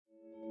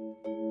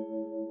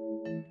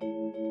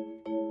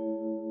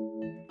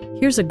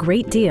Here's a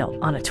great deal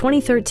on a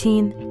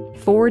 2013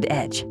 Ford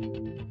Edge.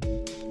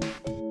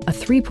 A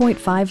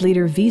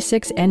 3.5-liter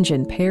V6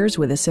 engine pairs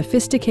with a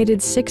sophisticated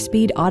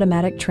 6-speed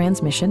automatic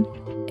transmission,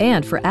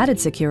 and for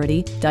added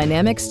security,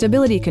 dynamic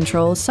stability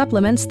control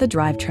supplements the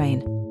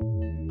drivetrain.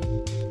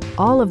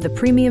 All of the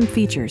premium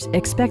features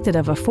expected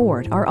of a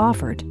Ford are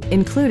offered,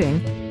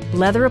 including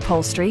leather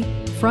upholstery,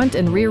 front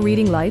and rear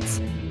reading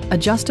lights,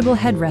 adjustable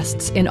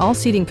headrests in all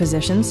seating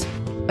positions,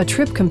 a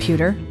trip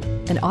computer,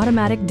 an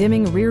automatic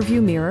dimming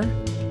rear-view mirror,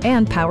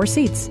 and power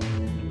seats.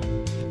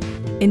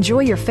 Enjoy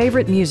your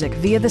favorite music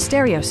via the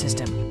stereo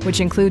system, which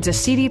includes a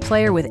CD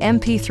player with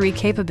MP3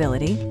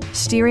 capability,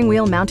 steering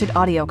wheel mounted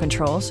audio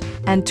controls,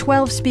 and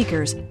 12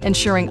 speakers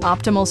ensuring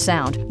optimal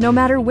sound no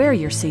matter where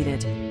you're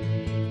seated.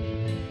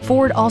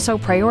 Ford also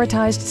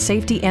prioritized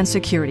safety and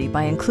security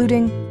by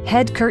including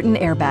head curtain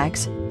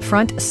airbags,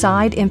 front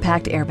side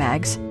impact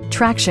airbags,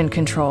 traction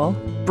control,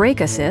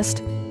 brake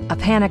assist, a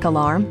panic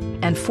alarm,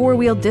 and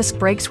 4-wheel disc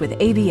brakes with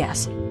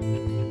ABS.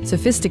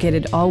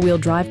 Sophisticated all-wheel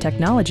drive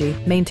technology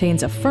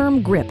maintains a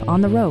firm grip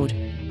on the road.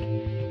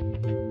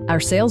 Our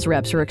sales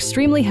reps are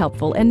extremely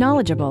helpful and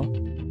knowledgeable.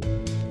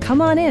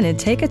 Come on in and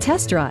take a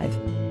test drive.